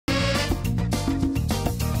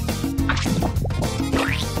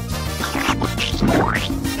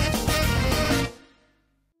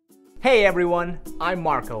Hey everyone, I'm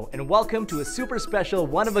Marco, and welcome to a super special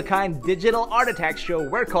one-of-a-kind digital art attack show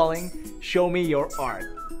we're calling Show Me Your Art.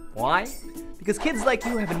 Why? Because kids like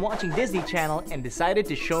you have been watching Disney Channel and decided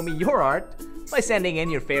to show me your art by sending in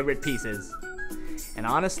your favorite pieces. And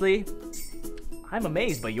honestly, I'm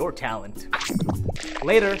amazed by your talent.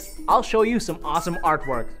 Later, I'll show you some awesome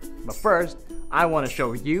artwork, but first, I want to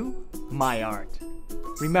show you my art.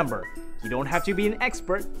 Remember, you don't have to be an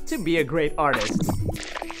expert to be a great artist.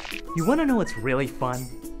 You want to know what's really fun?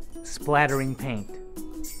 Splattering paint.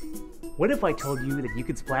 What if I told you that you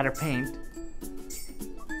could splatter paint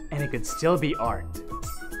and it could still be art?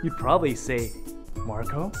 You'd probably say,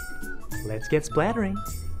 Marco, let's get splattering.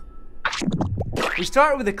 We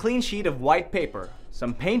start with a clean sheet of white paper,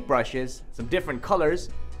 some paint brushes, some different colors.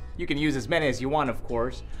 You can use as many as you want, of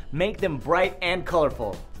course. Make them bright and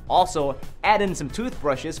colorful. Also, add in some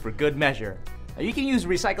toothbrushes for good measure. Now, you can use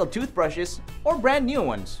recycled toothbrushes or brand new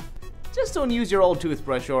ones. Just don't use your old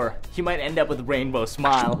toothbrush or you might end up with a rainbow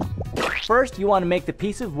smile. First, you want to make the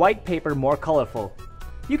piece of white paper more colorful.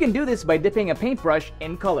 You can do this by dipping a paintbrush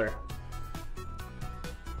in color.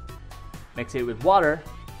 Mix it with water,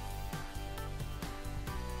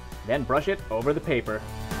 then brush it over the paper.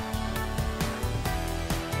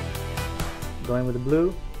 Going with the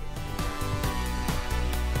blue.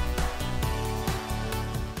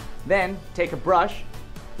 Then take a brush,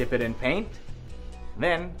 dip it in paint,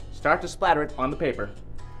 then start to splatter it on the paper.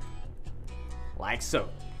 Like so.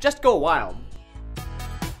 Just go wild.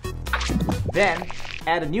 Then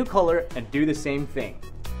add a new color and do the same thing.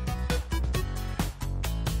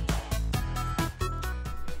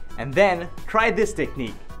 And then try this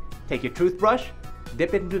technique. Take your toothbrush,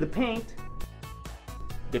 dip it into the paint,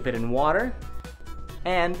 dip it in water,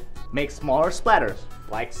 and make smaller splatters,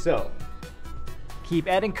 like so. Keep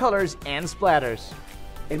adding colors and splatters.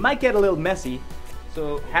 It might get a little messy,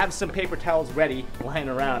 so have some paper towels ready, lying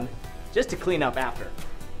around, just to clean up after.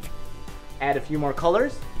 Add a few more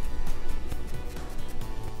colors.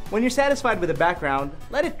 When you're satisfied with the background,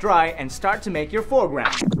 let it dry and start to make your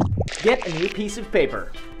foreground. Get a new piece of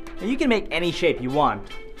paper. Now you can make any shape you want.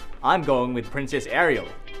 I'm going with Princess Ariel.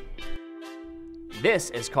 This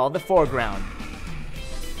is called the foreground.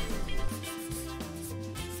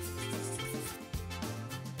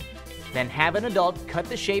 Then have an adult cut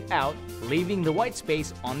the shape out, leaving the white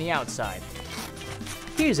space on the outside.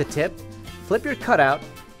 Here's a tip. Flip your cutout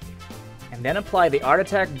and then apply the Art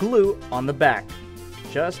Attack glue on the back,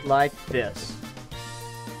 just like this.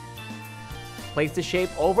 Place the shape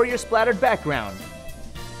over your splattered background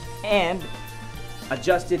and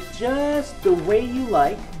adjust it just the way you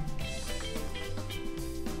like.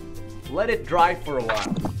 Let it dry for a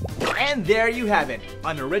while. And there you have it,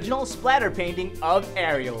 an original splatter painting of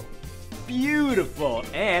Ariel. Beautiful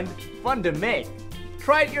and fun to make.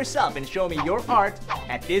 Try it yourself and show me your art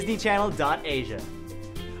at disneychannel.asia.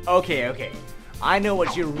 Okay, I know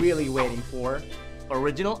what you're really waiting for.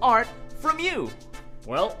 Original art from you.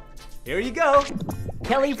 Well, here you go.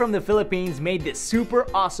 Kelly from the Philippines made this super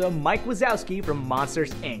awesome Mike Wazowski from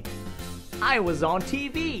Monsters, Inc. I was on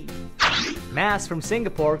TV. Mas from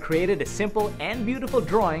Singapore created a simple and beautiful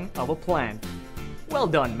drawing of a plant. Well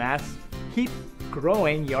done, Mas. Keep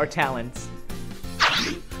growing your talents.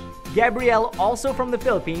 Gabrielle, also from the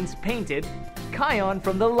Philippines, painted Kion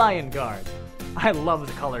from the Lion Guard. I love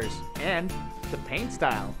the colors and the paint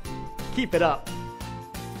style. Keep it up.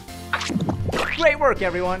 Great work,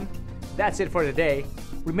 everyone. That's it for today.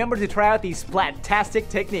 Remember to try out these splat-tastic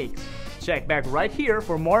techniques. Check back right here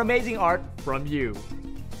for more amazing art from you.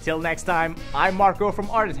 Till next time, I'm Marco from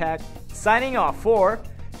Art Attack, signing off for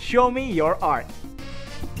Show Me Your Art.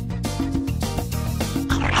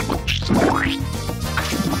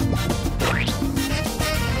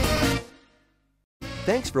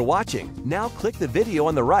 Thanks for watching. Now click the video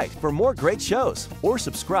on the right for more great shows, or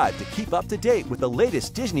subscribe to keep up to date with the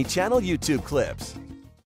latest Disney Channel YouTube clips.